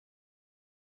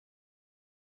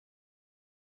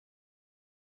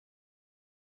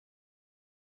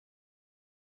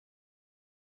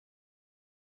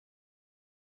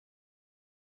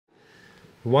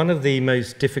One of the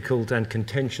most difficult and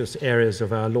contentious areas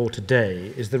of our law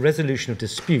today is the resolution of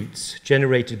disputes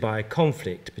generated by a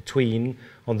conflict between,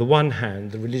 on the one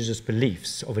hand, the religious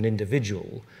beliefs of an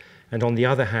individual, and on the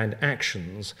other hand,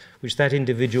 actions which that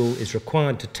individual is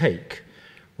required to take,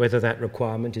 whether that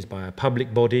requirement is by a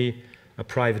public body, a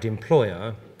private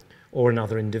employer, or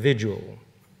another individual.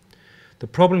 The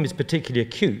problem is particularly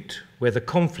acute where the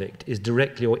conflict is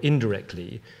directly or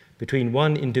indirectly between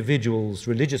one individual's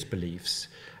religious beliefs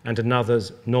and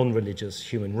another's non-religious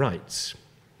human rights.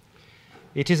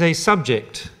 It is a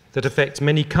subject that affects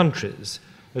many countries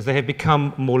as they have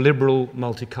become more liberal,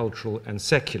 multicultural, and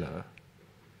secular.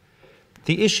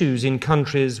 The issues in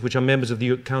countries which are members of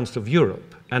the Council of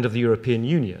Europe and of the European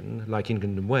Union, like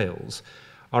England and Wales,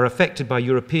 are affected by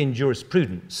European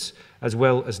jurisprudence as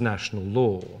well as national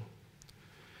law.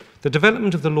 The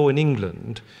development of the law in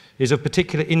England is of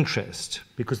particular interest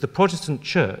because the Protestant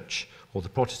Church, or the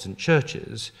Protestant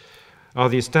churches,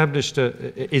 is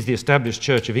the established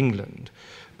Church of England,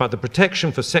 but the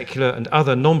protection for secular and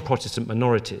other non-Protestant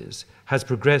minorities has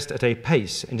progressed at a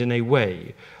pace and in a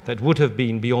way that would have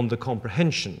been beyond the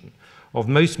comprehension of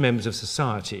most members of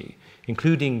society,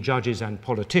 including judges and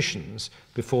politicians,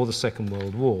 before the Second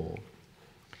World War.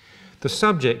 The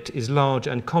subject is large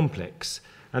and complex,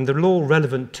 and the law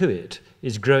relevant to it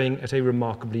is growing at a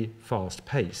remarkably fast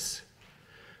pace.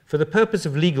 For the purpose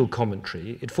of legal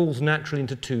commentary, it falls naturally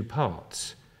into two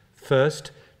parts.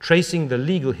 First, tracing the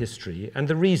legal history and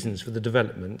the reasons for the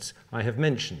developments I have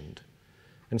mentioned.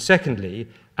 And secondly,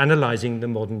 analysing the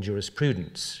modern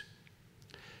jurisprudence.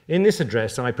 In this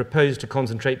address, I propose to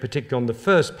concentrate particularly on the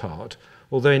first part,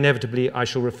 although inevitably I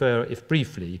shall refer, if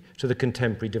briefly, to the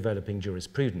contemporary developing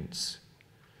jurisprudence.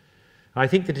 I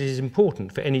think that it is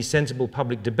important for any sensible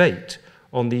public debate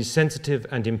on these sensitive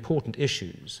and important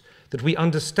issues that we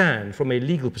understand from a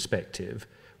legal perspective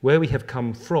where we have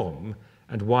come from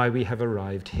and why we have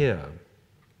arrived here.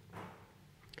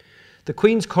 The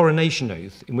Queen's coronation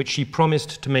oath, in which she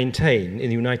promised to maintain in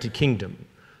the United Kingdom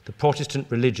the Protestant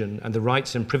religion and the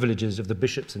rights and privileges of the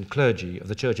bishops and clergy of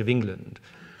the Church of England,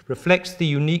 reflects the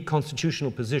unique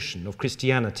constitutional position of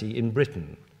Christianity in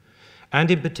Britain, and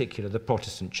in particular the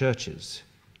Protestant churches.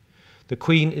 The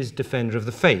Queen is defender of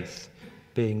the faith,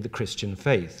 being the Christian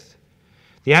faith.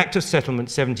 The Act of Settlement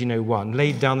 1701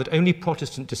 laid down that only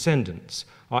Protestant descendants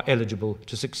are eligible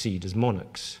to succeed as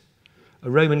monarchs. A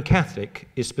Roman Catholic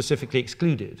is specifically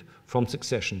excluded from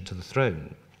succession to the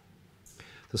throne.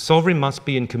 The sovereign must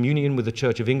be in communion with the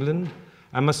Church of England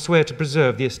and must swear to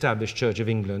preserve the established Church of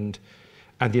England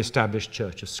and the established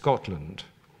Church of Scotland.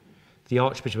 The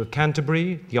Archbishop of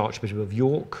Canterbury, the Archbishop of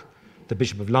York, the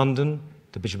Bishop of London,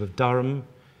 the Bishop of Durham,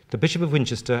 the Bishop of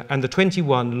Winchester, and the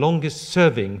 21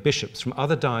 longest-serving bishops from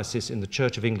other dioceses in the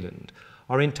Church of England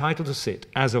are entitled to sit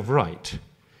as of right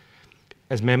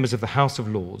as members of the House of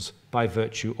Lords by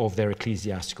virtue of their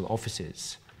ecclesiastical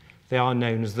offices. They are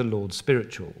known as the Lords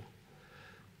Spiritual.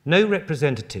 No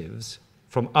representatives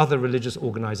from other religious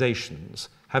organisations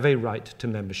have a right to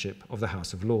membership of the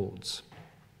House of Lords.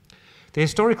 The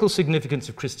historical significance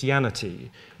of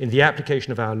Christianity in the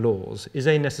application of our laws is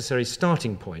a necessary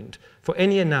starting point for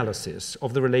any analysis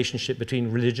of the relationship between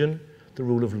religion, the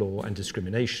rule of law, and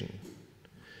discrimination.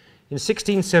 In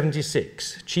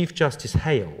 1676, Chief Justice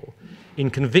Hale, in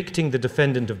convicting the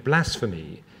defendant of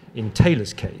blasphemy in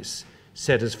Taylor's case,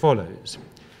 said as follows: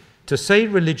 "To say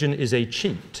religion is a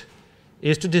cheat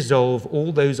is to dissolve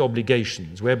all those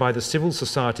obligations whereby the civil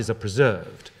societies are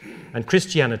preserved, and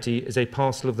Christianity is a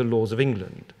parcel of the laws of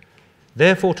England.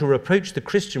 Therefore, to reproach the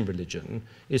Christian religion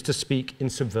is to speak in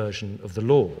subversion of the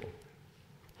law."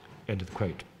 End of the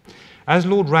quote. As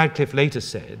Lord Radcliffe later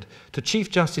said, to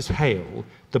Chief Justice Hale,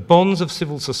 the bonds of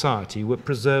civil society were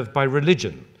preserved by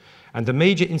religion, and the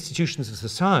major institutions of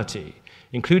society,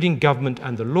 including government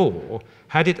and the law,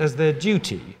 had it as their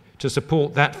duty to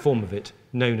support that form of it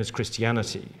known as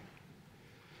Christianity.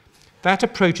 That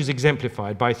approach is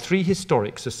exemplified by three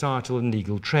historic societal and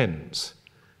legal trends: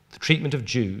 the treatment of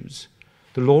Jews,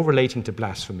 the law relating to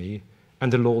blasphemy,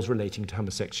 and the laws relating to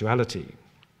homosexuality.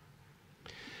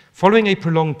 Following a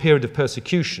prolonged period of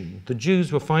persecution, the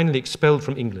Jews were finally expelled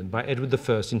from England by Edward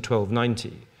I in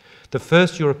 1290, the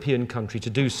first European country to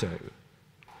do so.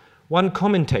 One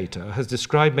commentator has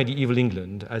described medieval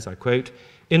England as, I quote,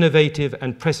 "innovative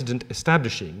and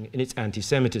precedent-establishing in its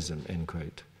anti-Semitism," end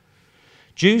quote.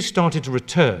 Jews started to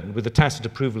return with the tacit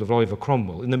approval of Oliver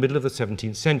Cromwell in the middle of the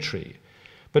 17th century,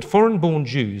 but foreign-born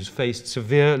Jews faced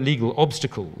severe legal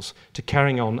obstacles to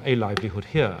carrying on a livelihood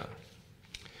here.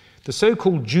 The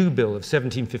so-called Jew Bill of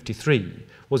 1753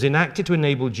 was enacted to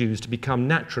enable Jews to become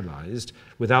naturalized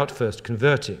without first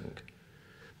converting.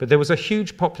 but there was a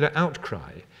huge popular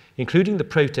outcry, including the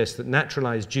protest that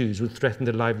naturalized Jews would threaten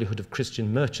the livelihood of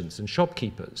Christian merchants and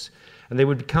shopkeepers, and they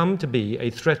would come to be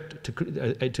a threat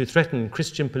to threaten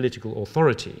Christian political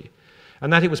authority,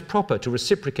 and that it was proper to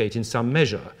reciprocate in some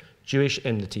measure Jewish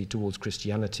enmity towards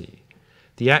Christianity.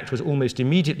 The act was almost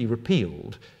immediately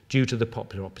repealed due to the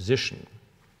popular opposition.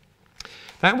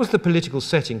 That was the political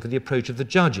setting for the approach of the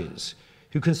judges,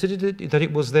 who considered that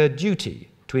it was their duty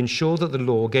to ensure that the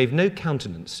law gave no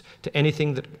countenance to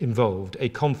anything that involved a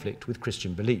conflict with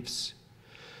Christian beliefs.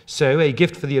 So a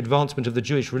gift for the advancement of the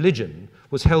Jewish religion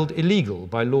was held illegal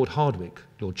by Lord Hardwicke,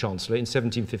 Lord Chancellor, in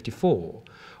 1754,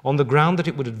 on the ground that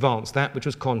it would advance that which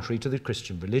was contrary to the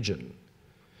Christian religion.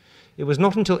 It was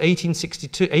not until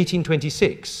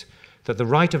 1826 that the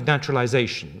right of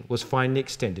naturalization was finally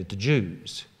extended to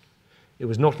Jews. It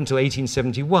was not until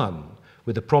 1871,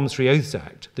 with the Promissory Oaths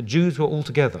Act, that Jews were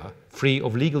altogether free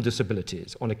of legal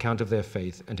disabilities on account of their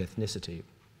faith and ethnicity.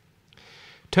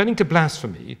 Turning to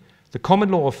blasphemy, the common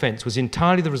law offence was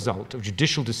entirely the result of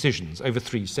judicial decisions over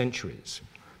 3 centuries.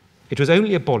 It was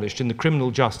only abolished in the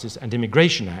Criminal Justice and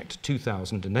Immigration Act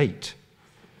 2008.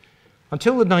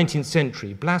 Until the 19th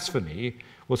century, blasphemy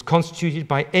was constituted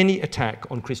by any attack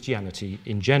on Christianity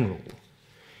in general.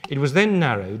 It was then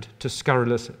narrowed to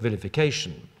scurrilous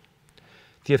vilification.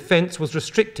 The offence was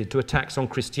restricted to attacks on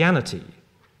Christianity.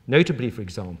 Notably, for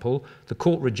example, the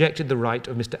court rejected the right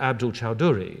of Mr. Abdul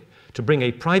Chowdhury to bring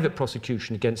a private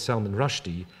prosecution against Salman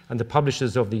Rushdie and the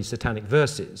publishers of the Satanic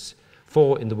Verses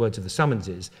for, in the words of the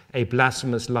summonses, a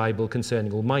blasphemous libel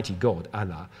concerning Almighty God,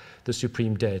 Allah, the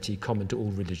supreme deity common to all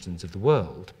religions of the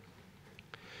world.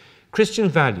 Christian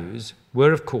values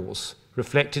were, of course,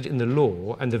 reflected in the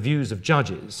law and the views of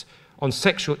judges on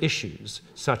sexual issues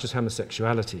such as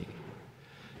homosexuality.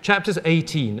 Chapters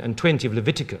 18 and 20 of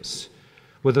Leviticus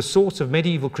were the source of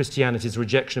medieval Christianity's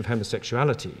rejection of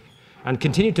homosexuality and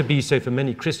continue to be so for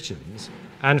many Christians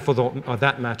and, for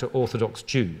that matter, Orthodox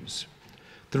Jews.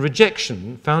 The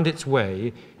rejection found its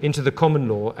way into the common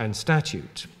law and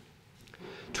statute.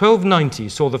 1290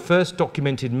 saw the first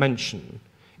documented mention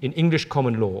in English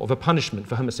common law of a punishment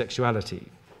for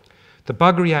homosexuality. The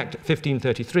Buggery Act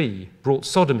 1533 brought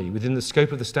sodomy within the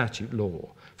scope of the statute law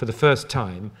for the first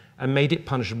time and made it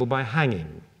punishable by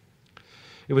hanging.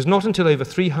 It was not until over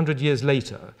 300 years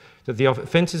later that the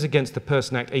Offences Against the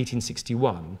Person Act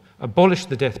 1861 abolished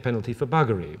the death penalty for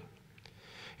buggery.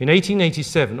 In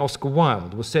 1887, Oscar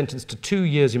Wilde was sentenced to 2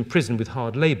 years in prison with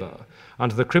hard labour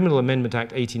under the Criminal Amendment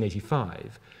Act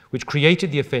 1885, which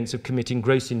created the offence of committing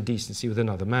gross indecency with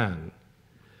another man.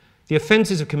 The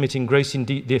offences of committing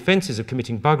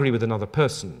buggery with another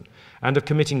person and of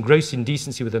committing gross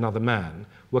indecency with another man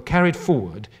were carried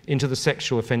forward into the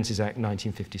Sexual Offences Act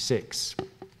 1956.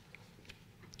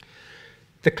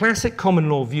 The classic common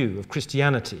law view of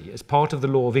Christianity as part of the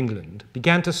law of England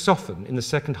began to soften in the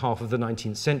second half of the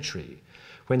 19th century,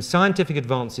 when scientific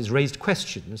advances raised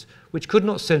questions which could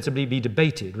not sensibly be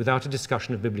debated without a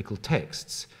discussion of biblical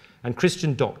texts and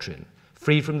Christian doctrine,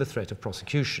 free from the threat of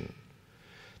prosecution.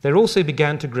 There also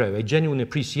began to grow a genuine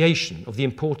appreciation of the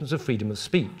importance of freedom of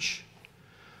speech.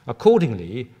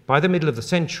 Accordingly, by the middle of the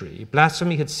century,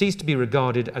 blasphemy had ceased to be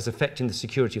regarded as affecting the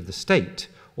security of the state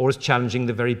or as challenging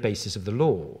the very basis of the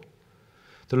law.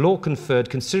 The law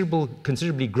conferred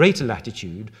considerably greater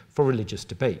latitude for religious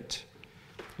debate.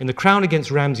 In the Crown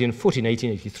against Ramsay and Foote in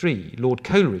 1883, Lord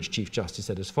Coleridge, Chief Justice,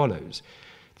 said as follows: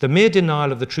 "The mere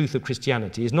denial of the truth of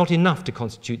Christianity is not enough to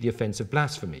constitute the offence of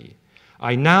blasphemy.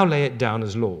 I now lay it down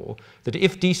as law that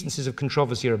if decencies of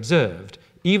controversy are observed,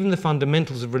 even the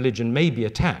fundamentals of religion may be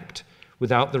attacked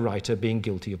without the writer being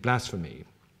guilty of blasphemy."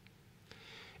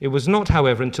 It was not,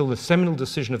 however, until the seminal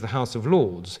decision of the House of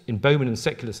Lords in Bowman and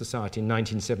Secular Society in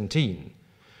 1917,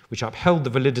 which upheld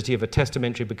the validity of a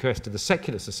testamentary bequest to the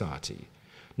Secular Society,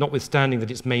 notwithstanding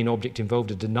that its main object involved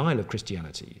a denial of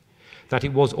Christianity, that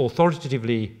it was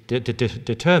authoritatively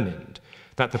determined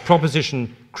that the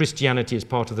proposition Christianity is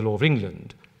part of the law of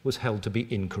England was held to be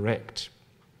incorrect.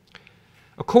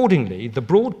 Accordingly, the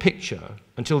broad picture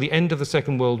until the end of the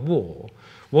Second World War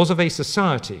was of a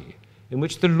society in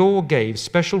which the law gave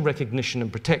special recognition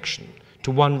and protection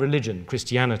to one religion,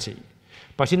 Christianity,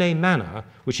 but in a manner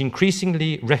which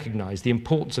increasingly recognized the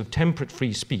importance of temperate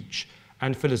free speech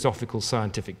and philosophical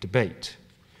scientific debate.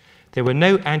 There were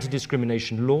no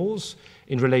anti-discrimination laws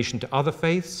in relation to other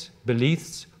faiths,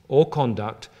 beliefs, or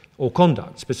conduct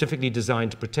specifically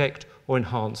designed to protect or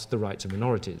enhance the rights of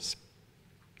minorities.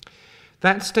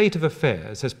 That state of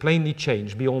affairs has plainly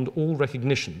changed beyond all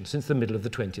recognition since the middle of the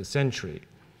 20th century.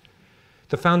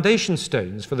 The foundation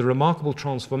stones for the remarkable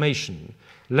transformation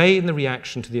lay in the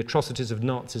reaction to the atrocities of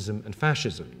Nazism and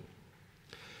fascism.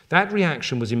 That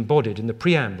reaction was embodied in the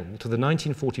preamble to the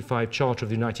 1945 Charter of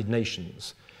the United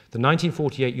Nations, the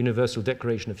 1948 Universal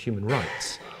Declaration of Human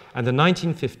Rights, and the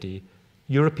 1950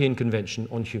 European Convention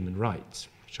on Human Rights,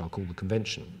 which I'll call the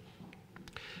Convention.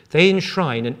 They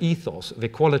enshrine an ethos of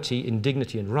equality in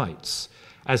dignity and rights,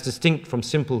 as distinct from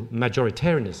simple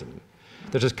majoritarianism,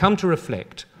 that has come to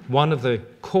reflect one of the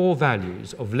core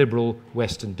values of liberal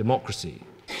Western democracy.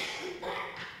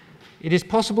 It is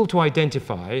possible to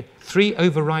identify three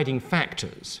overriding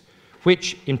factors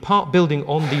which, in part building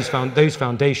on those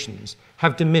foundations,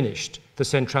 have diminished the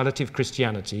centrality of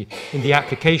Christianity in the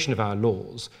application of our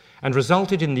laws and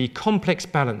resulted in the complex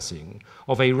balancing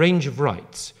of a range of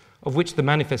rights, of which the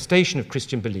manifestation of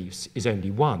Christian beliefs is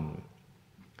only one.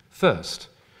 First,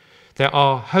 there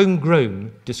are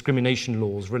homegrown discrimination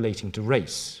laws relating to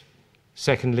race.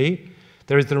 Secondly,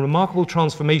 there is the remarkable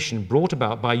transformation brought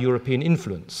about by European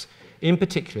influence, in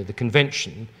particular the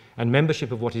Convention and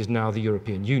membership of what is now the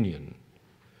European Union.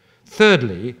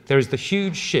 Thirdly, there is the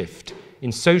huge shift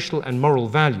in social and moral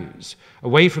values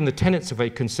away from the tenets of a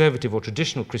conservative or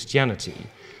traditional Christianity,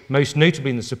 most notably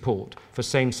in the support for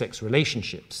same-sex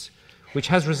relationships, which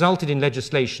has resulted in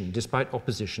legislation despite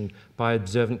opposition by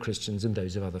observant Christians and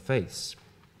those of other faiths.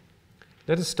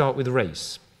 Let us start with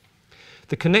race.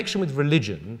 The connection with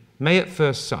religion may at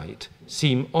first sight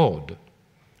seem odd.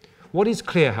 What is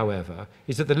clear, however,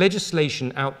 is that the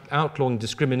legislation outlawing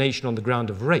discrimination on the ground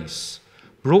of race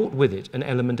brought with it an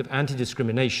element of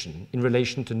anti-discrimination in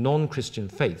relation to non-Christian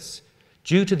faiths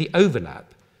due to the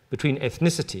overlap between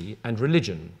ethnicity and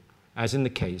religion, as in the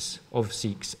case of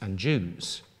Sikhs and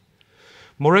Jews.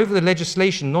 Moreover, the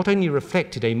legislation not only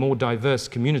reflected a more diverse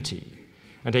community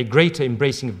and a greater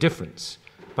embracing of difference,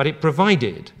 but it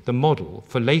provided the model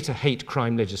for later hate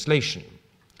crime legislation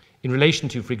in relation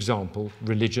to, for example,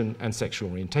 religion and sexual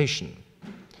orientation.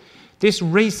 This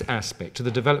race aspect to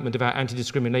the development of our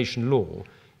anti-discrimination law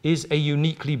is a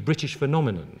uniquely British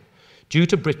phenomenon due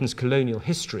to Britain's colonial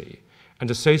history and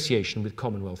association with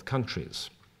Commonwealth countries.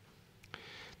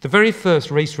 The very first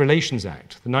Race Relations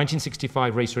Act, the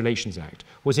 1965 Race Relations Act,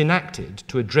 was enacted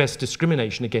to address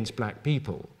discrimination against black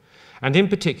people, and in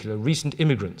particular recent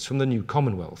immigrants from the new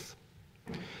Commonwealth.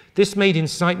 This made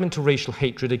incitement to racial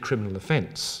hatred a criminal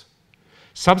offence.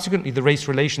 Subsequently, the Race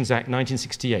Relations Act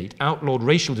 1968 outlawed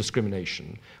racial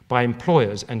discrimination by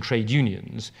employers and trade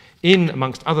unions in,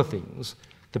 amongst other things,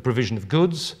 the provision of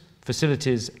goods,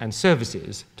 facilities and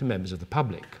services to members of the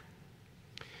public.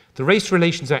 The Race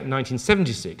Relations Act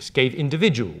 1976 gave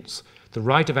individuals the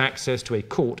right of access to a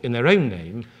court in their own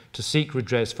name to seek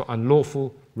redress for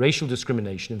unlawful racial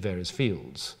discrimination in various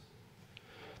fields.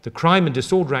 The Crime and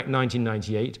Disorder Act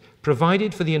 1998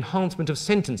 provided for the enhancement of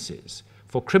sentences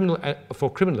for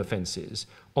criminal offences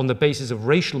on the basis of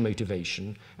racial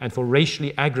motivation and for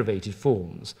racially aggravated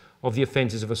forms of the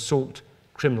offences of assault,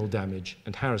 criminal damage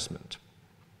and harassment.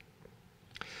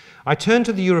 I turn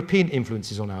to the European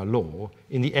influences on our law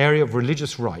in the area of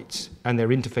religious rights and their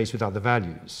interface with other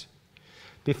values.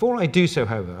 Before I do so,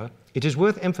 however, it is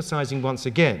worth emphasising once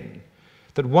again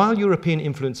that while European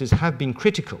influences have been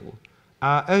critical,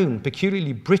 our own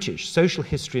peculiarly British social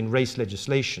history and race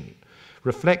legislation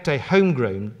reflect a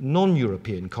homegrown,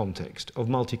 non-European context of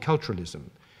multiculturalism,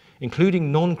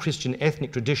 including non-Christian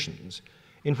ethnic traditions,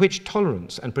 in which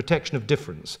tolerance and protection of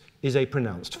difference is a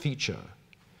pronounced feature.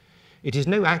 It is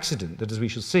no accident that, as we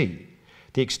shall see,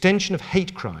 the extension of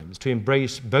hate crimes to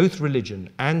embrace both religion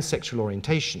and sexual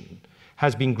orientation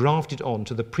has been grafted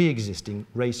onto the pre-existing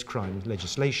race crime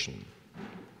legislation.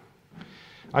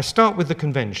 I start with the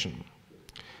Convention.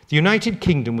 The United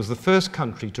Kingdom was the first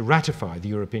country to ratify the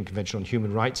European Convention on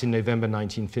Human Rights in November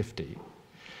 1950.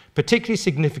 Particularly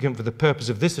significant for the purpose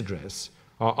of this address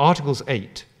are Articles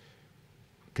 8,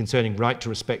 concerning right to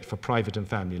respect for private and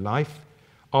family life,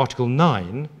 Article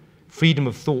 9, freedom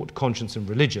of thought, conscience and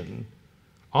religion,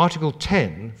 Article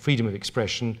 10, freedom of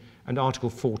expression, and Article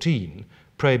 14,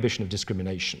 prohibition of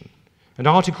discrimination, and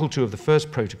Article 2 of the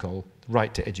first protocol,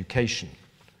 right to education.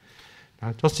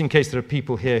 Now, just in case there are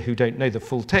people here who don't know the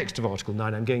full text of Article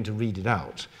 9, I'm going to read it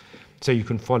out so you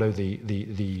can follow the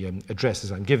address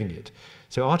as I'm giving it.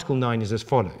 So Article 9 is as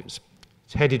follows.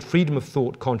 It's headed Freedom of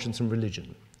Thought, Conscience and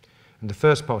Religion. And the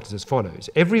first part is as follows.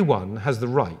 Everyone has the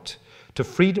right to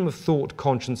freedom of thought,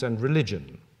 conscience and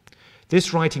religion.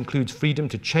 This right includes freedom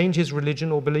to change his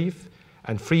religion or belief,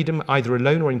 and freedom, either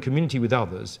alone or in community with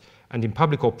others, and in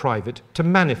public or private, to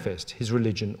manifest his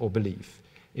religion or belief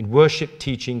in worship,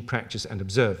 teaching, practice and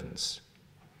observance.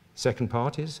 Second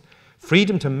part is,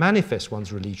 freedom to manifest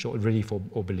one's religion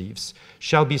or beliefs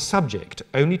shall be subject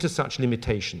only to such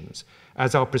limitations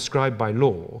as are prescribed by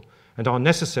law and are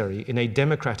necessary in a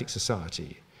democratic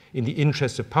society, in the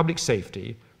interests of public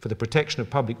safety, for the protection of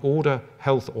public order,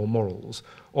 health, or morals,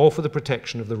 or for the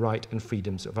protection of the right and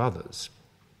freedoms of others.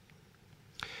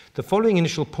 The following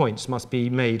initial points must be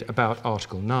made about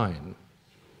Article 9.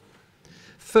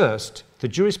 First, the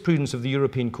jurisprudence of the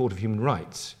European Court of Human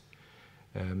Rights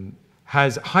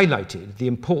has highlighted the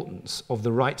importance of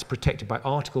the rights protected by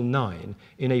Article 9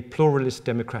 in a pluralist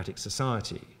democratic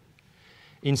society.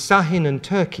 In Sahin and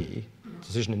Turkey,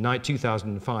 decision in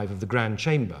 2005 of the Grand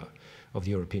Chamber of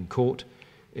the European Court,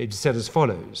 it said as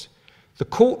follows: the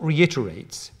Court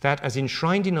reiterates that, as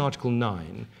enshrined in Article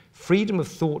 9, freedom of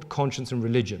thought, conscience, and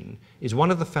religion is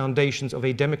one of the foundations of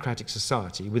a democratic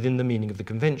society within the meaning of the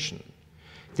Convention.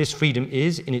 This freedom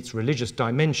is, in its religious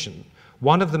dimension,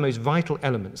 one of the most vital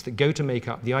elements that go to make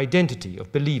up the identity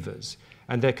of believers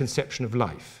and their conception of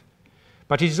life.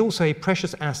 But it is also a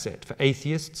precious asset for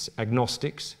atheists,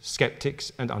 agnostics,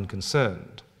 skeptics, and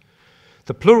unconcerned.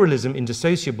 The pluralism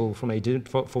indissociable from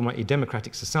a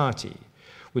democratic society,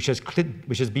 which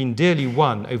has been dearly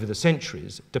won over the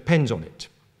centuries, depends on it.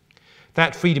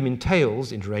 That freedom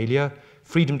entails, inter alia,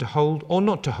 freedom to hold or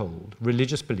not to hold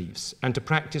religious beliefs and to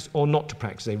practice or not to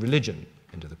practice a religion,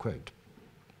 end of the quote.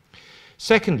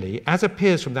 Secondly, as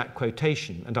appears from that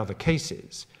quotation and other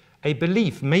cases, a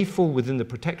belief may fall within the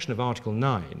protection of Article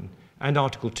 9 and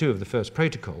Article 2 of the First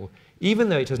Protocol, even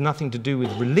though it has nothing to do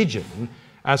with religion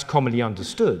as commonly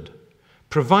understood,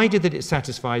 provided that it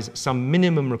satisfies some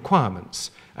minimum requirements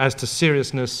as to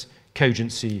seriousness,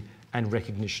 cogency, and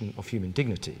recognition of human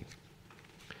dignity.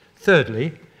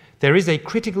 Thirdly, there is a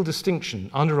critical distinction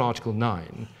under Article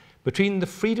 9 between the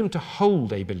freedom to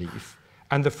hold a belief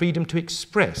and the freedom to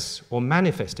express or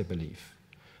manifest a belief.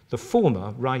 The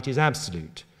former right is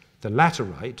absolute. The latter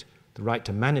right, the right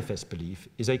to manifest belief,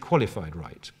 is a qualified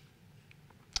right.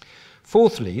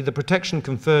 Fourthly, the protection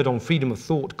conferred on freedom of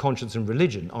thought, conscience, and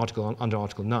religion under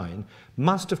Article 9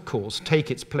 must, of course, take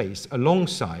its place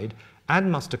alongside and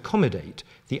must accommodate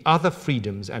the other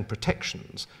freedoms and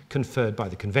protections conferred by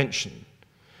the Convention.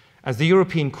 As the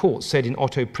European Court said in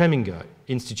Otto Preminger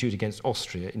Institute against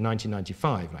Austria in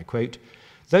 1995, and I quote,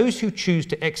 "Those who choose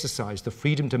to exercise the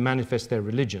freedom to manifest their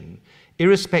religion,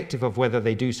 irrespective of whether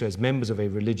they do so as members of a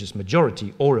religious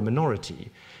majority or a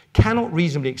minority, cannot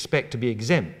reasonably expect to be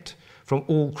exempt from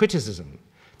all criticism.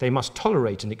 They must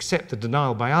tolerate and accept the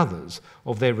denial by others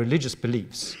of their religious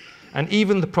beliefs, and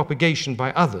even the propagation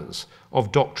by others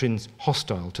of doctrines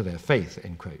hostile to their faith,"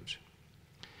 end quote.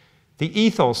 The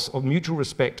ethos of mutual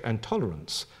respect and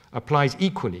tolerance applies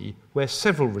equally where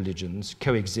several religions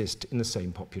coexist in the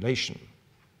same population.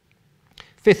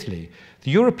 Fifthly, the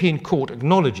European Court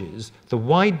acknowledges the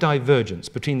wide divergence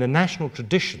between the national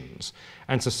traditions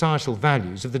and societal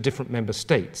values of the different member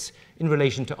states in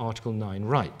relation to Article 9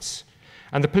 rights,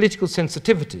 and the political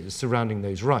sensitivities surrounding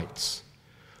those rights.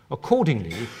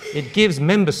 Accordingly, it gives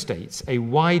member states a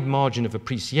wide margin of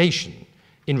appreciation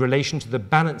in relation to the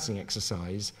balancing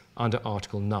exercise under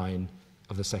Article 9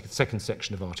 of the second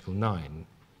section of Article 9.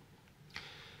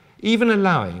 Even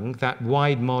allowing that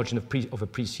wide margin of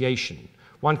appreciation,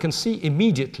 one can see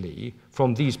immediately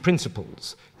from these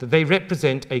principles that they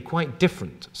represent a quite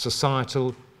different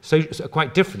social,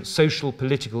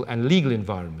 political, and legal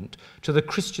environment to the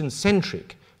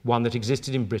Christian-centric one that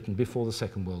existed in Britain before the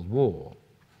Second World War.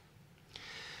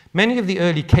 Many of the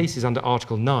early cases under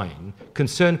Article 9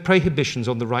 concerned prohibitions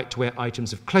on the right to wear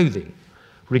items of clothing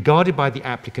regarded by the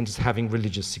applicant as having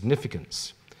religious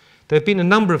significance. There have been a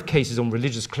number of cases on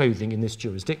religious clothing in this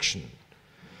jurisdiction.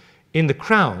 In the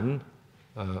Crown,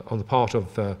 on the part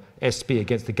of SB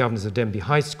against the governors of Denby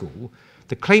High School,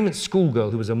 the claimant's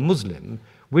schoolgirl, who was a Muslim,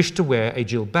 wished to wear a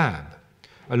jilbab,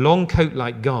 a long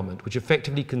coat-like garment which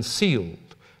effectively concealed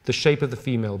the shape of the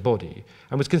female body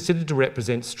and was considered to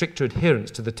represent stricter adherence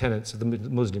to the tenets of the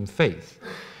Muslim faith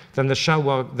than the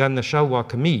shalwar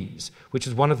kameez, which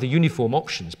was one of the uniform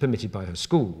options permitted by her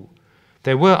school.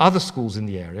 There were other schools in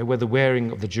the area where the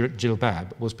wearing of the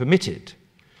jilbab was permitted,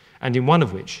 and in one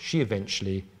of which she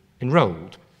eventually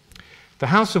enrolled. The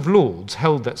House of Lords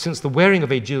held that since the wearing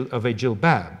of a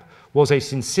jilbab was a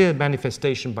sincere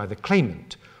manifestation by the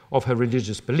claimant of her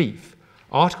religious belief,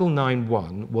 Article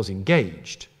 9(1) was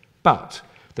engaged, but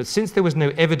that since there was no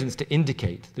evidence to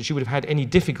indicate that she would have had any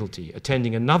difficulty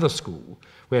attending another school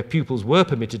where pupils were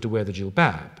permitted to wear the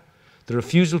jilbab, the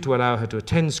refusal to allow her to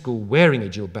attend school wearing a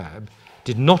jilbab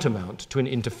did not amount to an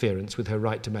interference with her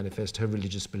right to manifest her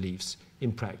religious beliefs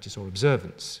in practice or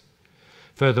observance.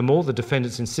 Furthermore, the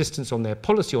defendant's insistence on their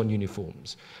policy on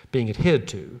uniforms being adhered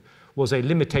to was a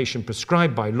limitation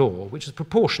prescribed by law which was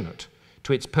proportionate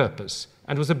to its purpose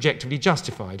and was objectively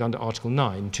justified under Article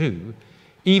 9 too,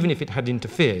 even if it had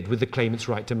interfered with the claimant's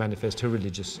right to manifest her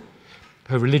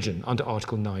religion under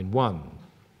Article 9.1.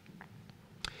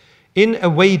 In a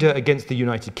Wader against the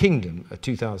United Kingdom, a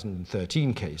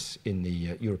 2013 case in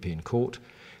the European Court,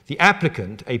 the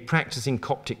applicant, a practicing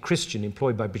Coptic Christian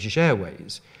employed by British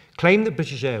Airways, claimed that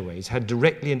British Airways had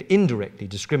directly and indirectly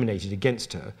discriminated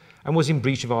against her and was in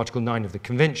breach of Article 9 of the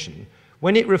Convention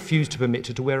when it refused to permit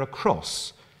her to wear a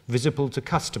cross visible to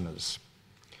customers.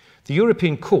 The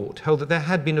European Court held that there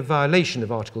had been a violation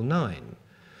of Article 9.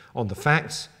 On the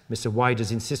facts, Mr.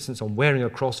 Wider's insistence on wearing a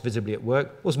cross visibly at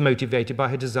work was motivated by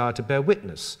her desire to bear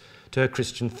witness to her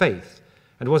Christian faith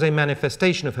and was a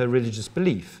manifestation of her religious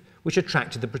belief, which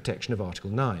attracted the protection of Article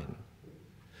 9.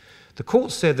 The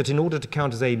court said that in order to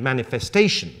count as a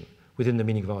manifestation within the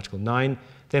meaning of Article 9,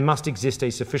 there must exist a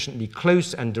sufficiently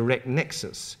close and direct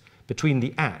nexus between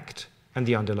the act and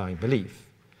the underlying belief.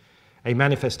 A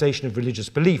manifestation of religious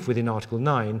belief within Article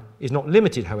 9 is not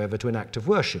limited, however, to an act of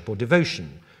worship or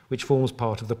devotion, which forms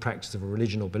part of the practice of a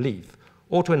religion or belief,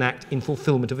 or to an act in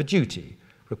fulfillment of a duty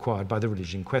required by the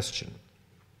religion in question.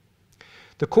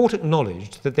 The court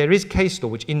acknowledged that there is case law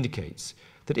which indicates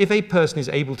that if a person is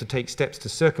able to take steps to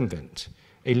circumvent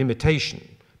a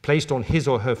limitation placed on his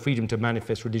or her freedom to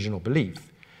manifest religion or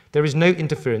belief, there is no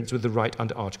interference with the right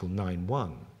under Article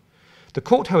 9.1. The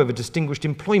court, however, distinguished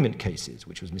employment cases,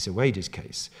 which was Miss Wader's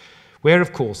case, where,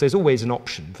 of course, there's always an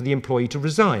option for the employee to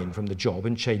resign from the job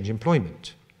and change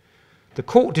employment. The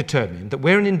court determined that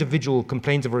where an individual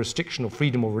complains of a restriction of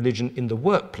freedom or religion in the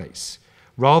workplace,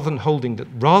 rather than holding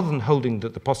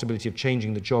that the possibility of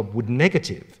changing the job would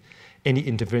negative any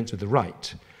interference with the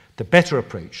right, the better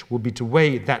approach would be to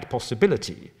weigh that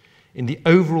possibility in the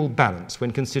overall balance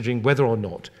when considering whether or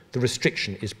not the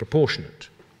restriction is proportionate.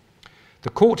 The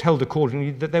court held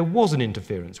accordingly that there was an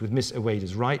interference with Miss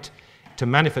Wader's right to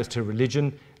manifest her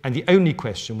religion, and the only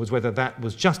question was whether that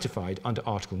was justified under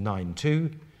Article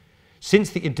 9.2. Since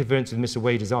the interference with Miss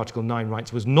Wader's Article 9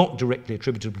 rights was not directly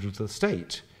attributable to the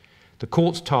state, the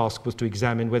court's task was to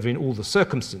examine whether in all the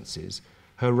circumstances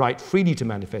her right freely to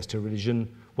manifest her religion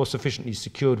was sufficiently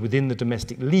secured within the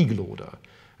domestic legal order,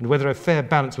 and whether a fair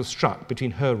balance was struck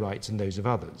between her rights and those of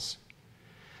others.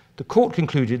 The court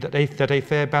concluded that a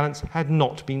fair balance had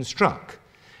not been struck.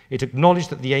 It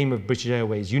acknowledged that the aim of British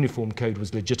Airways' uniform code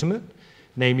was legitimate,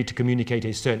 namely to communicate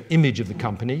a certain image of the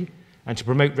company and to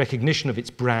promote recognition of its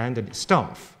brand and its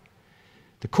staff.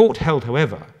 The court held,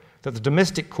 however, that the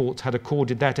domestic courts had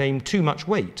accorded that aim too much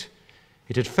weight.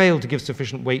 It had failed to give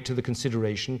sufficient weight to the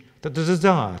consideration that the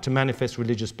desire to manifest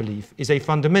religious belief is a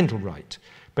fundamental right,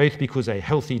 both because a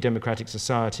healthy democratic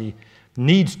society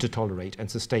needs to tolerate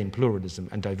and sustain pluralism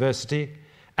and diversity,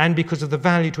 and because of the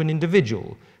value to an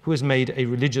individual who has made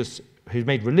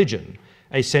religion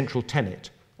a central tenet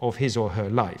of his or her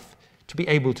life, to be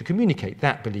able to communicate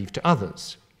that belief to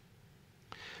others.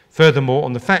 Furthermore,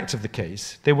 on the facts of the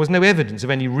case, there was no evidence of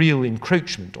any real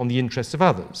encroachment on the interests of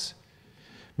others.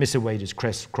 Miss Wader's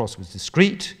cross was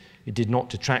discreet, it did not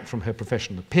detract from her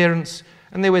professional appearance,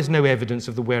 and there was no evidence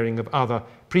of the wearing of other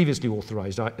previously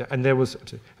authorized, and there was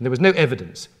no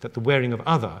evidence that the wearing of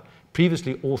other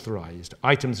previously authorized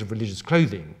items of religious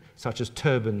clothing, such as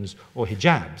turbans or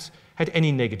hijabs, had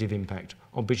any negative impact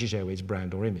on British Airways'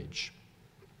 brand or image.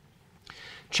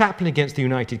 Chaplin against the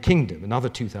United Kingdom, another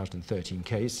 2013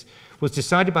 case, was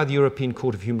decided by the European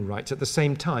Court of Human Rights at the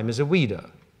same time as Wader,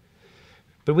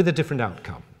 but with a different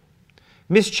outcome.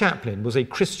 Miss Chaplin was a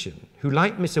Christian who,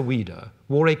 like Miss Wader,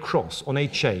 wore a cross on a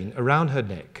chain around her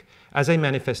neck as a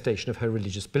manifestation of her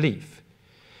religious belief.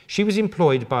 She was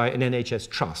employed by an NHS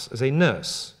trust as a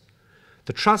nurse.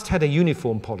 The trust had a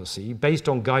uniform policy based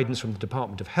on guidance from the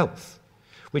Department of Health,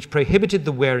 which prohibited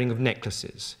the wearing of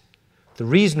necklaces. The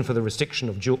reason for the restriction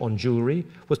on jewellery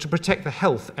was to protect the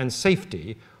health and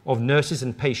safety of nurses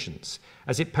and patients,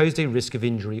 as it posed a risk of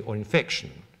injury or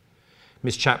infection.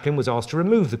 Miss Chaplin was asked to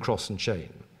remove the cross and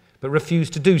chain, but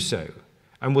refused to do so,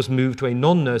 and was moved to a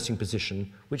non-nursing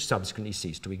position which subsequently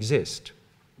ceased to exist.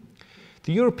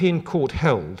 The European Court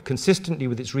held, consistently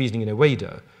with its reasoning in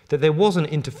Wader, that there was an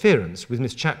interference with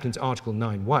Miss Chaplin's Article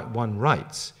 9.1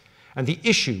 rights, and the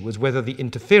issue was whether the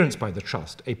interference by the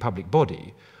Trust, a public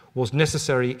body, was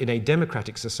necessary in a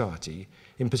democratic society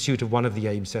in pursuit of one of the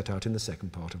aims set out in the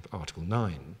second part of Article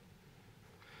 9.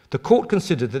 The court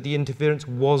considered that the interference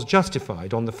was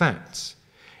justified on the facts.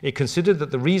 It considered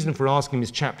that the reason for asking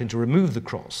Miss Chaplin to remove the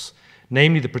cross,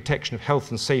 namely the protection of health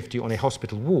and safety on a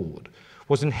hospital ward,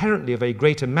 was inherently of a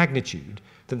greater magnitude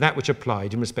than that which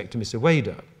applied in respect to Miss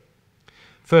Wader.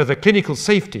 Further, clinical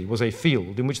safety was a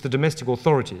field in which the domestic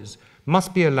authorities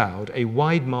must be allowed a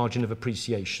wide margin of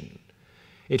appreciation.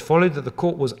 It followed that the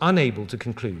court was unable to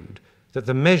conclude that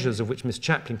the measures of which Miss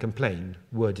Chaplin complained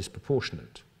were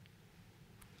disproportionate.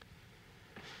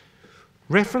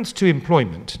 Reference to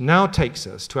employment now takes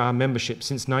us to our membership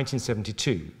since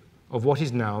 1972 of what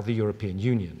is now the European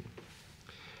Union.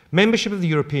 Membership of the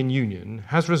European Union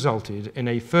has resulted in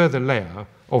a further layer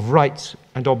of rights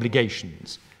and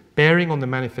obligations bearing on the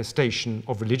manifestation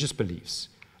of religious beliefs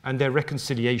and their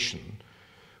reconciliation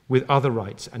with other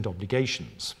rights and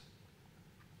obligations.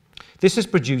 This has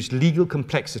produced legal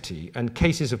complexity and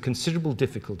cases of considerable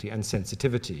difficulty and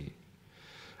sensitivity.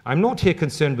 I'm not here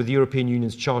concerned with the European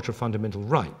Union's Charter of Fundamental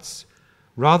Rights.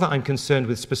 Rather, I'm concerned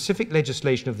with specific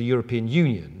legislation of the European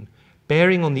Union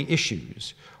bearing on the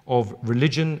issues of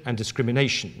religion and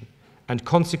discrimination and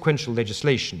consequential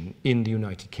legislation in the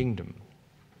United Kingdom.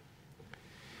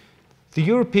 The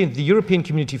European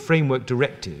Community Framework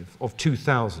Directive of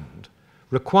 2000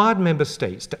 required member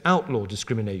states to outlaw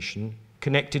discrimination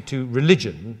connected to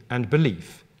religion and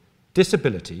belief,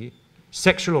 disability,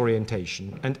 sexual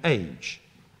orientation, and age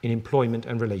in employment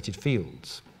and related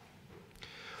fields.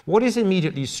 What is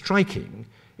immediately striking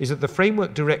is that the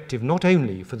Framework Directive not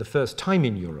only, for the first time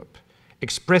in Europe,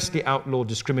 expressly outlawed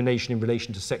discrimination in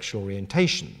relation to sexual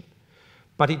orientation,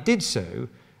 but it did so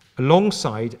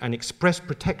alongside an express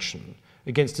protection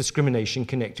against discrimination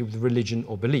connected with religion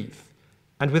or belief,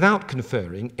 and without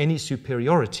conferring any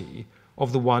superiority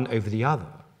of the one over the other.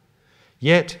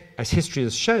 Yet, as history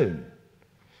has shown,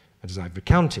 and as I've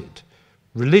recounted,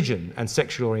 religion and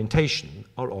sexual orientation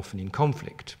are often in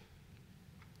conflict.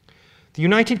 The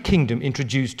United Kingdom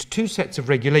introduced two sets of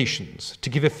regulations to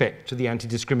give effect to the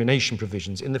anti-discrimination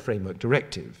provisions in the Framework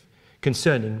Directive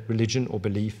concerning religion or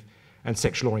belief and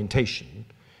sexual orientation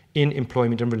in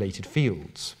employment and related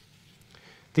fields.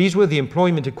 These were the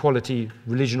Employment Equality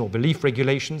Religion or Belief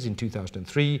Regulations in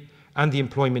 2003 and the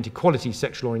Employment Equality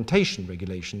Sexual Orientation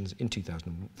Regulations in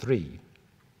 2003.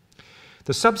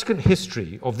 The subsequent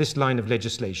history of this line of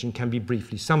legislation can be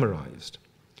briefly summarised.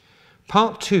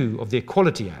 Part 2 of the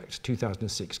Equality Act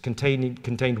 2006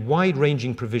 contained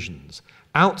wide-ranging provisions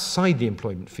outside the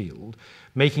employment field,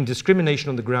 making discrimination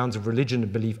on the grounds of religion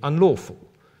and belief unlawful,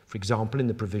 for example, in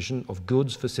the provision of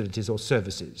goods, facilities or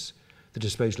services, the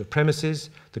disposal of premises,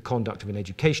 the conduct of an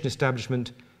education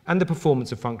establishment, and the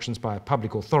performance of functions by a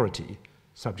public authority,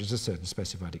 subject to certain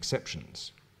specified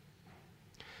exceptions.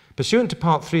 Pursuant to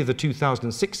Part 3 of the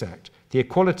 2006 Act, the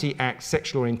Equality Act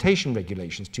Sexual Orientation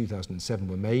Regulations 2007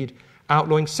 were made,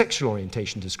 outlawing sexual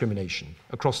orientation discrimination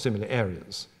across similar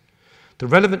areas. The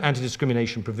relevant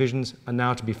anti-discrimination provisions are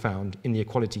now to be found in the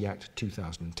Equality Act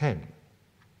 2010.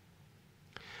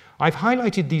 I've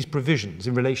highlighted these provisions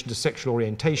in relation to sexual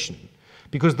orientation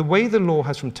because the way the law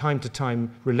has from time to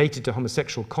time related to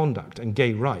homosexual conduct and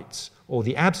gay rights, or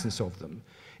the absence of them,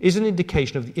 is an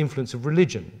indication of the influence of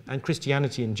religion, and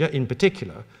Christianity in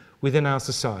particular, within our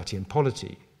society and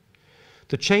polity.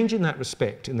 The change in that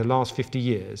respect in the last 50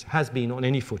 years has been on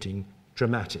any footing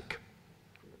dramatic.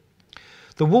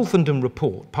 The Wolfenden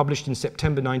Report, published in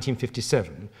September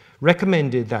 1957,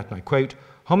 recommended that, and I quote,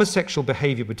 homosexual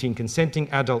behaviour between consenting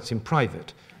adults in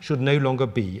private should no longer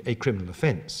be a criminal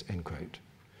offence, end quote.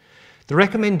 The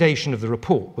recommendation of the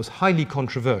report was highly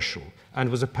controversial and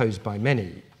was opposed by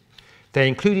many. They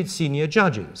included senior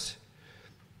judges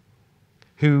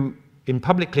who, in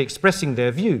publicly expressing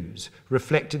their views,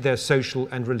 reflected their social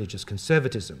and religious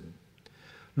conservatism.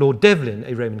 Lord Devlin,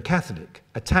 a Roman Catholic,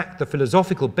 attacked the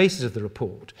philosophical basis of the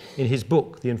report in his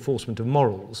book, The Enforcement of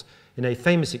Morals, in a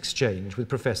famous exchange with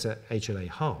Professor H.L.A.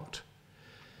 Hart.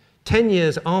 10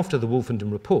 years after the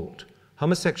Wolfenden Report,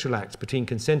 homosexual acts between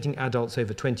consenting adults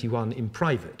over 21 in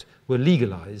private were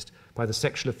legalised by the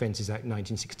Sexual Offences Act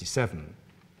 1967.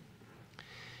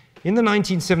 In the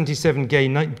 1977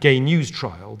 gay news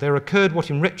trial, there occurred what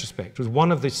in retrospect was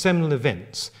one of the seminal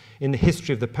events in the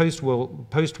history of the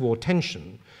post-war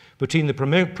tension between the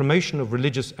promotion of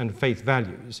religious and faith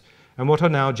values and what are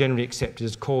now generally accepted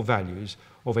as core values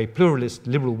of a pluralist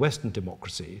liberal Western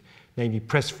democracy, namely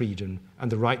press freedom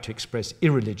and the right to express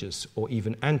irreligious or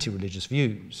even anti-religious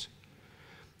views.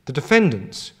 The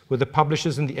defendants were the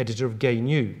publishers and the editor of Gay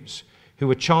News, who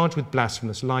were charged with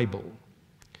blasphemous libel.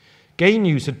 Gay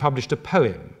News had published a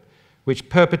poem which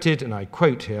purported, and I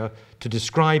quote here, to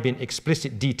describe in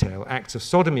explicit detail acts of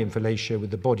sodomy and fellatio with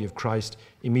the body of Christ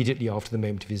immediately after the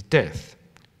moment of his death.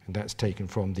 And that's taken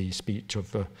from the speech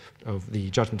of the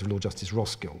judgment of Lord Justice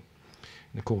Roskill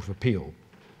in the Court of Appeal.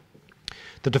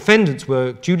 The defendants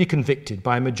were duly convicted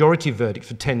by a majority verdict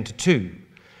for 10-2,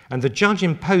 and the judge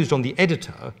imposed on the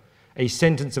editor a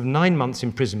sentence of 9 months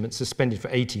imprisonment suspended for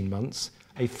 18 months,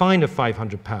 a fine of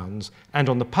 £500, and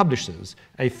on the publishers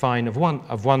a fine of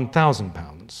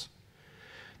 £1,000.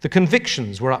 The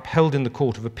convictions were upheld in the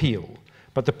Court of Appeal,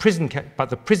 but the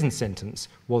prison sentence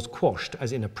was quashed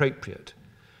as inappropriate.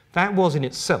 That was in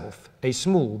itself a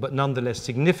small but nonetheless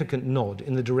significant nod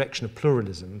in the direction of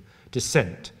pluralism,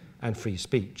 dissent, and free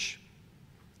speech.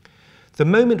 The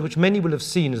moment which many will have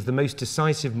seen as the most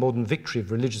decisive modern victory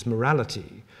of religious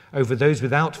morality over those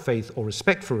without faith or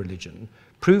respect for religion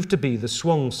proved to be the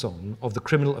swan song of the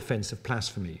criminal offence of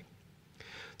blasphemy.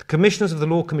 The Commissioners of the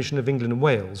Law Commission of England and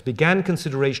Wales began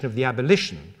consideration of the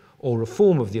abolition or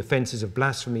reform of the offences of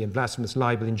blasphemy and blasphemous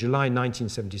libel in July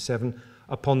 1977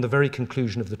 upon the very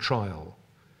conclusion of the trial.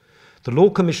 The Law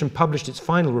Commission published its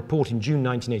final report in June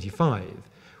 1985,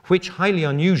 which, highly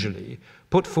unusually,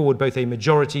 put forward both a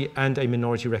majority and a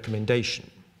minority recommendation.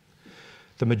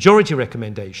 The majority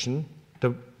recommendation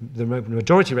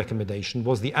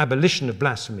was the abolition of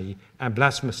blasphemy and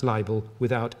blasphemous libel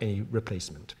without any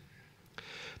replacement.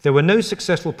 There were no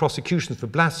successful prosecutions for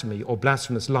blasphemy or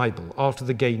blasphemous libel after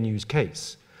the Gay News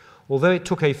case, although it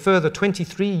took a further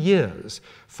 23 years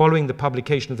following the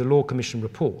publication of the Law Commission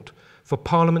report for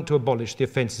Parliament to abolish the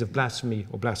offences of blasphemy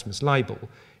or blasphemous libel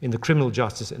in the Criminal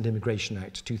Justice and Immigration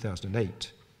Act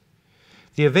 2008.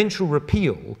 The eventual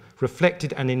repeal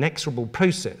reflected an inexorable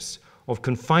process of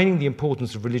confining the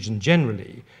importance of religion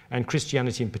generally, and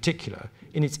Christianity in particular,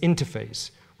 in its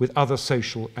interface with other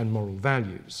social and moral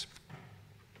values.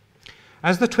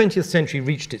 As the 20th century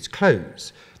reached its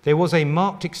close, there was a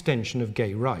marked extension of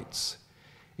gay rights.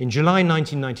 In July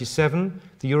 1997,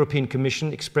 the European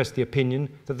Commission expressed the opinion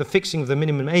that the fixing of the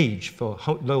minimum age for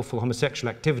lawful homosexual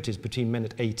activities between men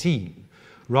at 18,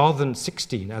 rather than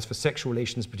 16 as for sexual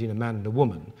relations between a man and a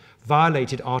woman,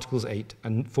 violated Articles 8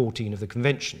 and 14 of the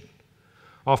Convention.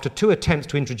 After 2 attempts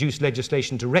to introduce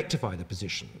legislation to rectify the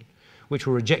position, which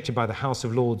were rejected by the House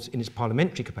of Lords in its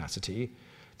parliamentary capacity,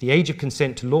 the age of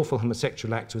consent to lawful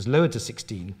homosexual acts was lowered to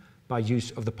 16 by use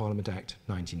of the Parliament Act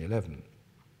 1911.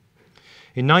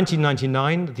 In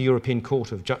 1999, the European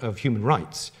Court of Human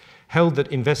Rights held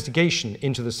that investigation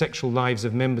into the sexual lives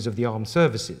of members of the armed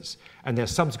services and their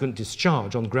subsequent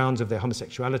discharge on grounds of their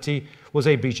homosexuality was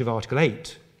a breach of Article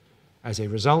 8. As a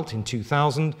result, in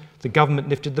 2000, the government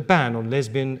lifted the ban on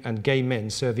lesbian and gay men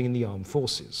serving in the armed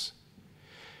forces.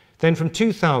 Then from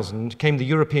 2000 came the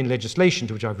European legislation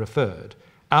to which I've referred,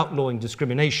 outlawing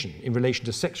discrimination in relation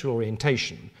to sexual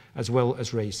orientation as well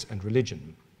as race and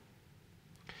religion.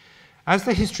 As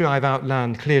the history I've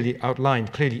outlined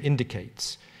clearly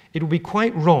indicates, it would be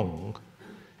quite wrong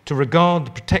to regard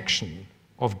the protection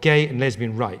of gay and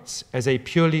lesbian rights as a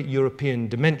purely European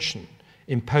dimension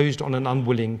imposed on an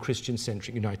unwilling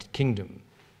Christian-centric United Kingdom.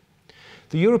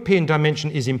 The European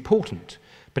dimension is important,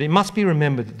 but it must be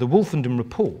remembered that the Wolfenden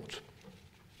Report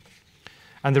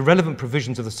and the relevant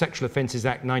provisions of the Sexual Offences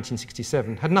Act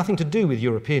 1967 had nothing to do with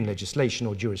European legislation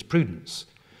or jurisprudence.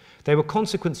 They were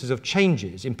consequences of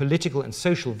changes in political and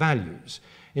social values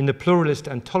in the pluralist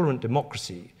and tolerant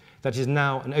democracy that is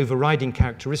now an overriding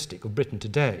characteristic of Britain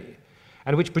today,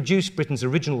 and which produced Britain's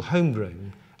original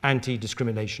homegrown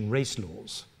anti-discrimination race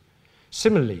laws.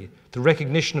 Similarly, the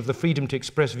recognition of the freedom to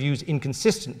express views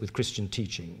inconsistent with Christian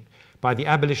teaching by the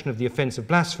abolition of the offence of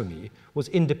blasphemy was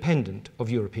independent of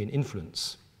European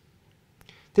influence.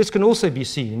 This can also be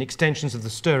seen in extensions of the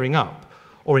stirring up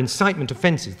or incitement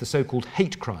offences, the so-called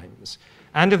hate crimes,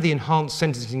 and of the enhanced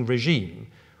sentencing regime,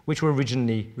 which were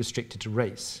originally restricted to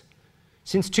race.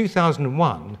 Since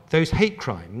 2001, those hate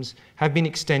crimes have been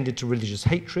extended to religious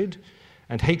hatred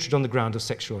and hatred on the ground of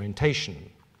sexual orientation.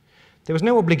 There was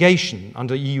no obligation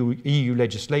under EU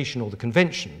legislation or the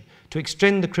Convention to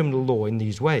extend the criminal law in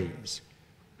these ways.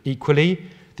 Equally,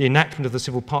 the enactment of the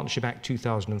Civil Partnership Act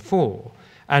 2004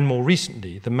 and more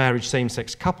recently the Marriage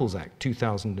Same-Sex Couples Act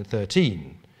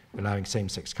 2013, allowing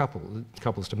same-sex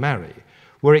couples to marry,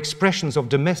 were expressions of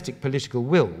domestic political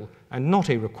will and not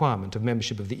a requirement of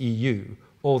membership of the EU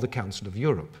or the Council of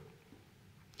Europe.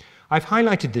 I've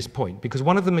highlighted this point because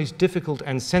one of the most difficult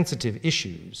and sensitive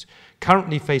issues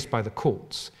currently faced by the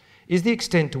courts is the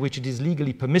extent to which it is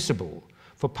legally permissible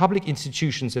for public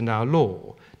institutions in our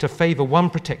law to favour one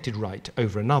protected right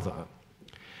over another.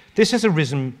 This has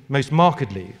arisen most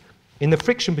markedly in the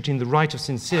friction between the right of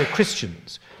sincere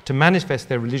Christians to manifest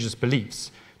their religious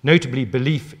beliefs, notably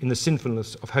belief in the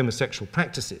sinfulness of homosexual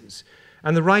practices,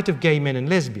 and the right of gay men and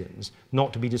lesbians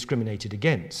not to be discriminated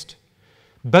against.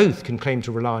 Both can claim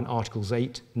to rely on Articles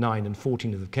 8, 9 and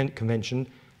 14 of the Convention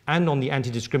and on the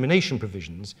anti-discrimination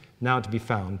provisions now to be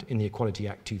found in the Equality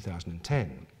Act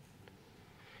 2010.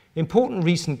 Important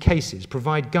recent cases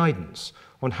provide guidance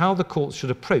on how the courts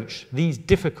should approach these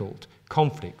difficult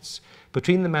conflicts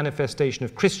between the manifestation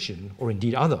of Christian, or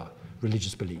indeed other,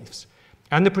 religious beliefs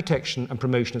and the protection and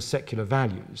promotion of secular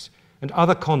values, and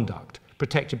other conduct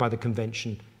protected by the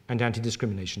Convention and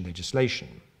anti-discrimination legislation.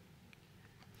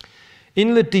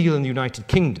 In Le Deal in the United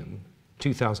Kingdom,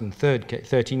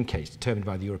 2013 case determined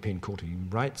by the European Court of Human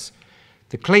Rights,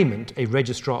 the claimant, a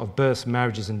registrar of births,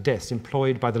 marriages and deaths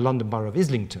employed by the London Borough of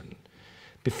Islington,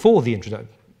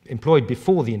 employed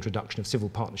before the introduction of civil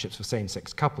partnerships for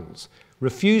same-sex couples,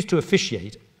 refused to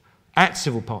officiate at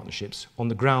civil partnerships on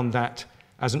the ground that,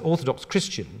 as an Orthodox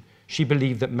Christian, she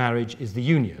believed that marriage is the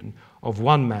union of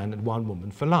one man and one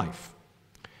woman for life.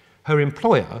 Her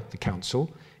employer, the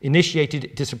council,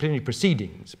 initiated disciplinary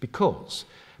proceedings because,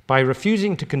 by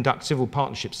refusing to conduct civil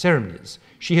partnership ceremonies,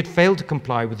 she had failed to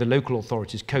comply with the local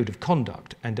authorities' code of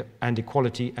conduct and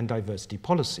equality and diversity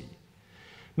policy.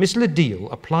 Ms. Le Deal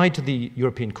applied to the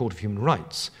European Court of Human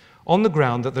Rights on the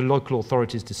ground that the local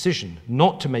authorities' decision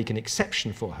not to make an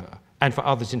exception for her and for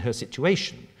others in her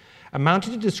situation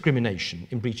amounted to discrimination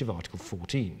in breach of Article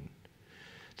 14.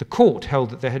 The court held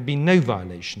that there had been no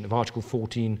violation of Article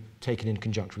 14 taken in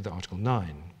conjunction with Article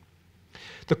 9.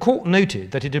 The court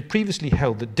noted that it had previously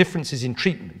held that differences in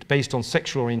treatment based on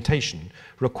sexual orientation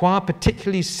require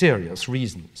particularly serious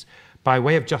reasons by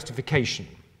way of justification,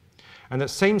 and that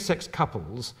same-sex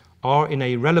couples are in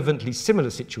a relevantly similar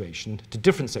situation to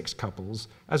different-sex couples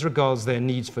as regards their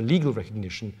needs for legal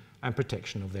recognition and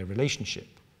protection of their relationship.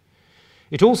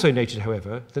 It also noted,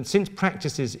 however, that since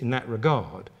practice in that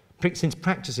regard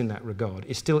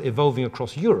is still evolving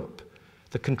across Europe,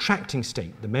 the contracting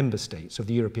state, the member states of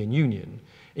the European Union,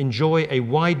 enjoy a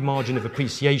wide margin of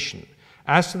appreciation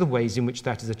as to the ways in which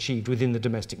that is achieved within the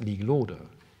domestic legal order.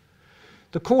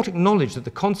 The court acknowledged that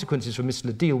the consequences for Ms.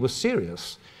 Le Deal were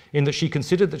serious, in that she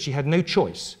considered that she had no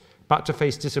choice but to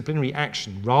face disciplinary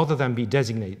action rather than be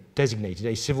designated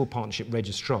a civil partnership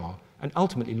registrar, and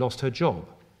ultimately lost her job.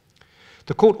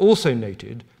 The court also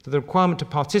noted that the requirement to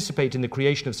participate in the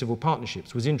creation of civil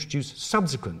partnerships was introduced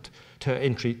subsequent to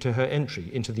her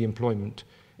entry into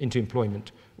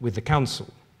employment with the council.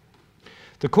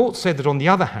 The court said that, on the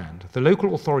other hand, the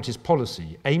local authorities'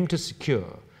 policy aimed to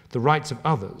secure the rights of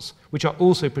others, which are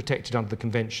also protected under the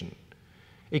Convention.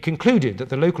 It concluded that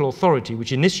the local authority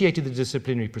which initiated the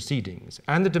disciplinary proceedings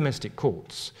and the domestic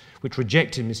courts, which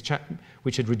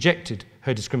had rejected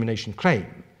her discrimination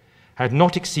claim, had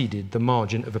not exceeded the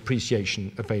margin of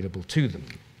appreciation available to them.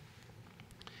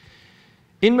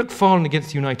 In McFarlane against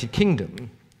the United Kingdom,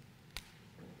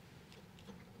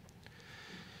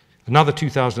 another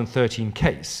 2013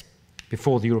 case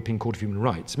before the European Court of Human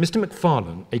Rights, Mr.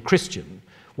 McFarlane, a Christian,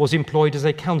 was employed as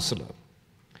a counsellor.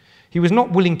 He was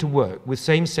not willing to work with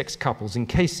same-sex couples in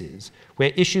cases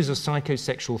where issues of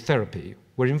psychosexual therapy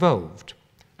were involved,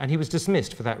 and he was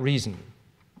dismissed for that reason.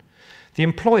 The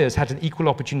employers had an equal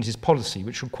opportunities policy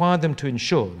which required them to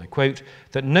ensure, and I quote,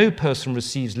 that no person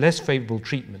receives less favourable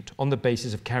treatment on the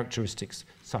basis of characteristics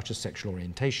such as sexual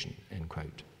orientation, end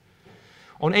quote.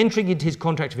 On entering into his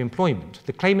contract of employment,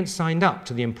 the claimant signed up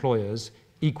to the employer's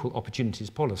equal opportunities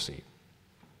policy.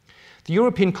 The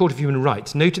European Court of Human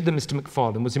Rights noted that Mr.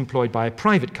 McFarlane was employed by a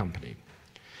private company.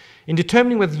 In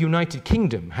determining whether the United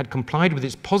Kingdom had complied with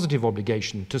its positive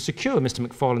obligation to secure Mr.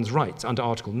 McFarlane's rights under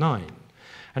Article 9,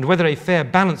 and whether a fair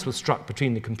balance was struck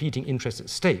between the competing interests at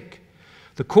stake,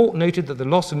 the court noted that the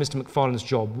loss of Mr. McFarlane's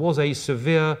job was a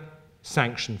severe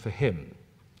sanction for him.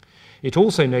 It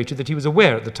also noted that he was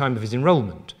aware at the time of his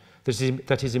enrolment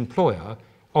that his employer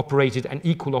operated an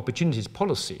equal opportunities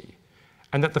policy,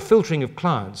 and that the filtering of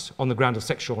clients on the ground of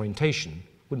sexual orientation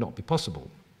would not be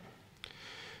possible.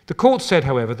 The court said,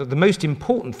 however, that the most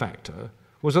important factor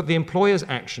was that the employer's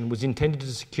action was intended to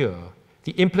secure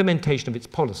the implementation of its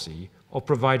policy of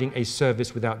providing a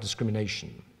service without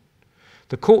discrimination.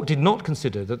 The court did not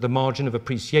consider that the margin of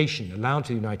appreciation allowed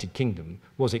to the United Kingdom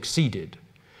was exceeded,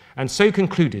 and so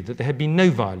concluded that there had been no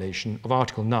violation of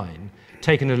Article 9,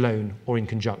 taken alone or in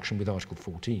conjunction with Article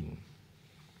 14.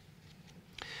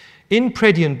 In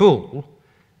Preddy and Bull,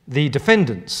 the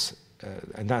defendants,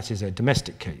 and that is a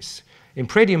domestic case, in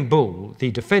Preddy and Bull,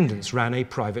 the defendants ran a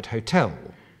private hotel.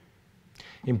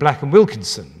 In Black and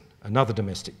Wilkinson, another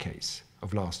domestic case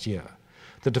of last year,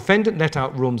 the defendant let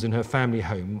out rooms in her family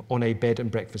home on a bed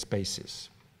and breakfast basis.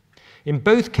 In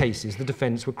both cases, the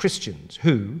defendants were Christians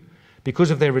who,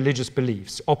 because of their religious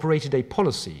beliefs, operated a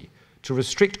policy to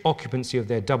restrict occupancy of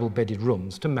their double-bedded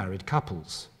rooms to married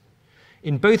couples.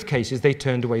 In both cases, they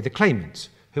turned away the claimants,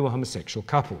 who were homosexual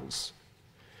couples.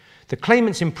 The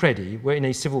claimants in Preddy were in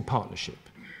a civil partnership.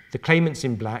 The claimants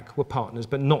in Black were partners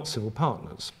but not civil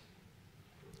partners.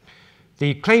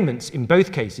 The claimants in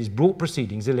both cases brought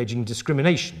proceedings alleging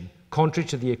discrimination contrary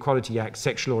to the Equality Act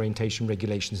Sexual Orientation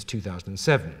Regulations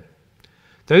 2007.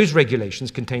 Those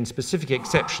regulations contain specific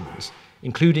exceptions,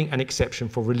 including an exception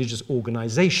for religious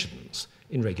organisations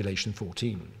in Regulation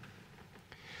 14.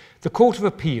 The Court of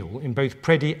Appeal in both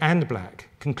Preddy and Black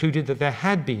concluded that there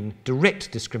had been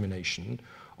direct discrimination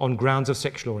on grounds of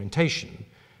sexual orientation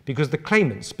because the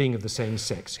claimants, being of the same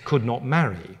sex, could not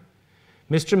marry.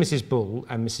 Mr. and Mrs. Bull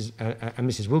and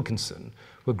Mrs. Wilkinson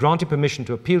were granted permission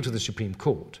to appeal to the Supreme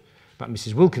Court, but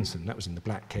Mrs. Wilkinson, that was in the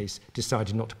Black case,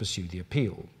 decided not to pursue the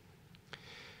appeal.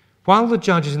 While the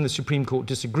judges in the Supreme Court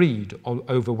disagreed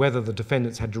over whether the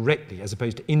defendants had directly, as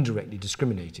opposed to indirectly,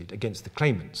 discriminated against the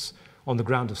claimants on the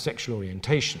ground of sexual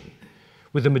orientation,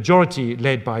 with the majority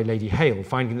led by Lady Hale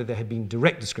finding that there had been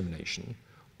direct discrimination,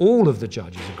 all of the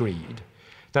judges agreed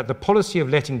that the policy of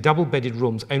letting double-bedded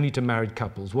rooms only to married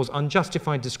couples was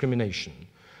unjustified discrimination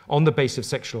on the basis of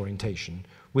sexual orientation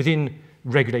within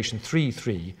Regulation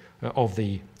 3.3 of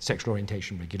the Sexual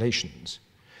Orientation Regulations.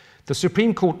 The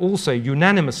Supreme Court also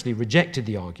unanimously rejected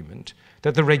the argument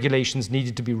that the regulations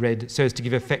needed to be read so as to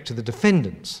give effect to the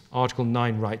defendants' Article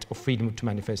 9 right of freedom to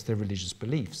manifest their religious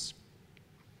beliefs.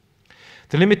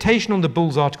 The limitation on the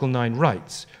Bull's Article 9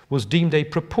 rights was deemed a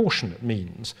proportionate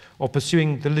means of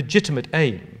pursuing the legitimate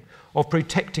aim of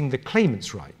protecting the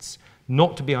claimants' rights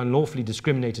not to be unlawfully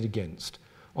discriminated against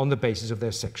on the basis of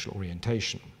their sexual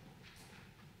orientation.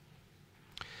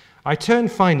 I turn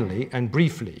finally and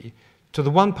briefly to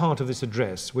the one part of this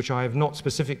address which I have not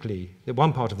specifically,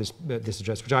 this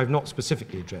address which I have not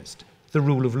specifically addressed, the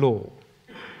rule of law.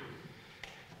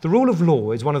 The rule of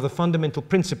law is one of the fundamental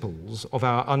principles of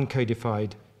our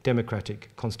uncodified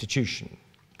democratic constitution.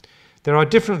 There are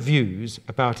different views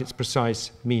about its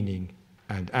precise meaning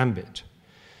and ambit.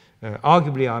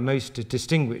 Arguably our most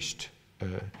distinguished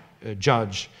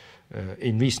judge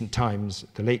in recent times,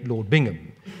 the late Lord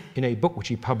Bingham, in a book which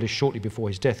he published shortly before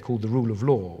his death called The Rule of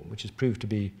Law, which has proved to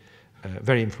be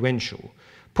very influential,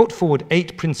 put forward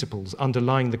 8 principles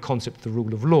underlying the concept of the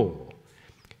rule of law.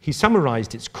 He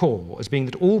summarized its core as being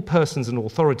that all persons and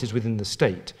authorities within the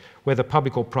state, whether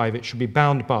public or private, should be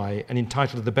bound by and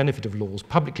entitled to the benefit of laws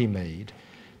publicly made,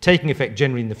 taking effect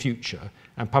generally in the future,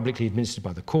 and publicly administered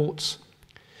by the courts.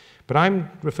 But I'm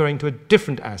referring to a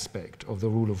different aspect of the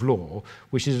rule of law,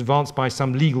 which is advanced by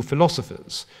some legal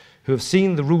philosophers who have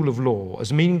seen the rule of law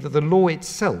as meaning that the law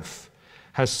itself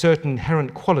has certain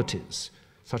inherent qualities,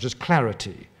 such as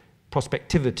clarity,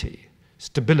 prospectivity,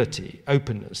 stability,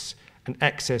 openness, and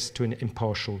access to an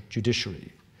impartial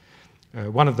judiciary.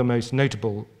 One of the most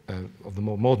notable of the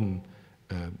more modern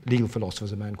legal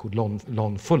philosophers, a man called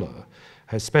Lon Fuller,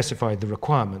 has specified the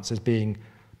requirements as being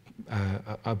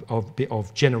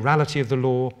of generality of the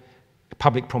law,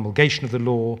 public promulgation of the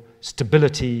law,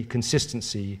 stability,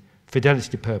 consistency, fidelity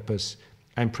to purpose,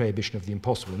 and prohibition of the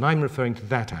impossible. And I'm referring to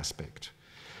that aspect.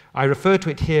 I refer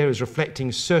to it here as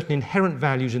reflecting certain inherent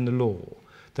values in the law,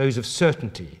 those of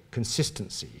certainty,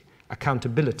 consistency,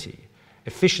 accountability,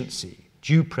 efficiency,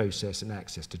 due process, and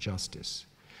access to justice.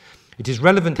 It is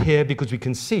relevant here because we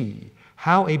can see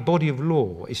how a body of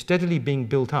law is steadily being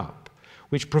built up,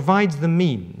 which provides the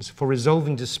means for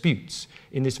resolving disputes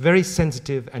in this very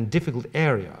sensitive and difficult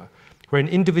area where an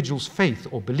individual's faith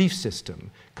or belief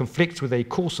system conflicts with a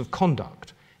course of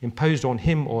conduct imposed on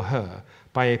him or her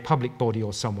by a public body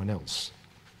or someone else.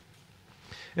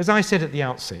 As I said at the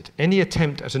outset, any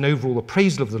attempt at an overall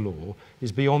appraisal of the law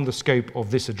is beyond the scope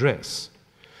of this address.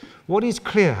 What is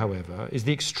clear, however, is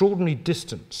the extraordinary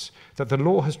distance that the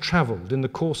law has travelled in the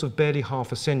course of barely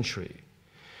half a century.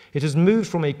 It has moved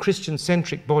from a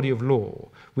Christian-centric body of law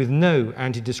with no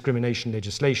anti-discrimination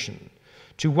legislation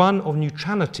to one of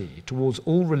neutrality towards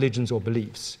all religions or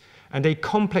beliefs and a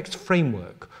complex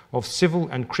framework of civil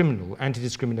and criminal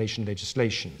anti-discrimination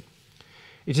legislation.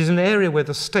 It is an area where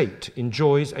the state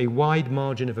enjoys a wide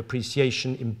margin of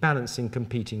appreciation in balancing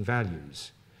competing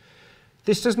values.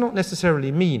 This does not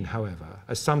necessarily mean, however,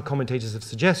 as some commentators have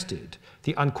suggested,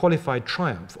 the unqualified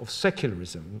triumph of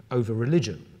secularism over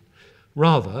religion.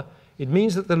 Rather, it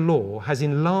means that the law has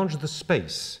enlarged the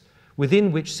space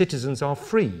within which citizens are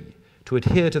free to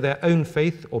adhere to their own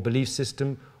faith or belief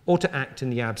system or to act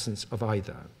in the absence of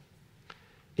either.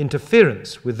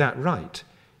 Interference with that right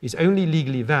is only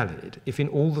legally valid if in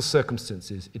all the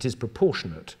circumstances it is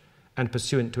proportionate and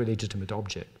pursuant to a legitimate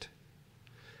object.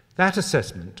 That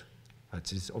assessment,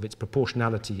 that is, of its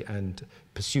proportionality and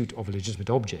pursuit of a legitimate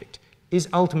object, is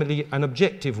ultimately an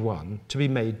objective one to be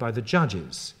made by the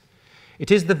judges.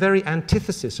 It is the very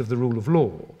antithesis of the rule of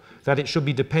law that it should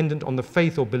be dependent on the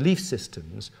faith or belief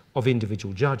systems of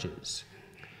individual judges.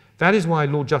 That is why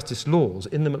Lord Justice Laws,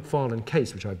 in the Macfarlane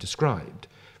case which I've described,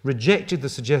 rejected the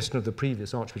suggestion of the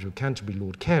previous Archbishop of Canterbury,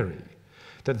 Lord Carey,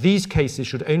 that these cases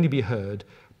should only be heard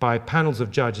by panels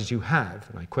of judges who have,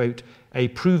 and I quote, a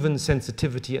proven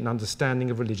sensitivity and understanding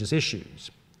of religious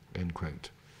issues, end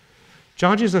quote.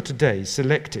 Judges are today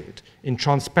selected in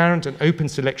transparent and open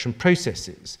selection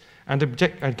processes and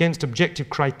against objective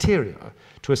criteria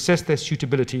to assess their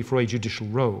suitability for a judicial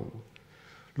role.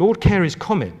 Lord Carey's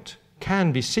comment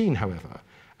can be seen, however,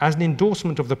 as an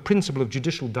endorsement of the principle of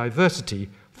judicial diversity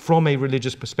from a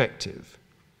religious perspective.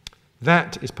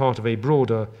 That is part of a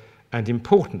broader and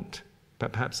important,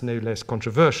 but perhaps no less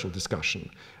controversial discussion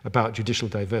about judicial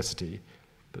diversity,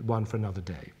 but one for another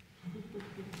day.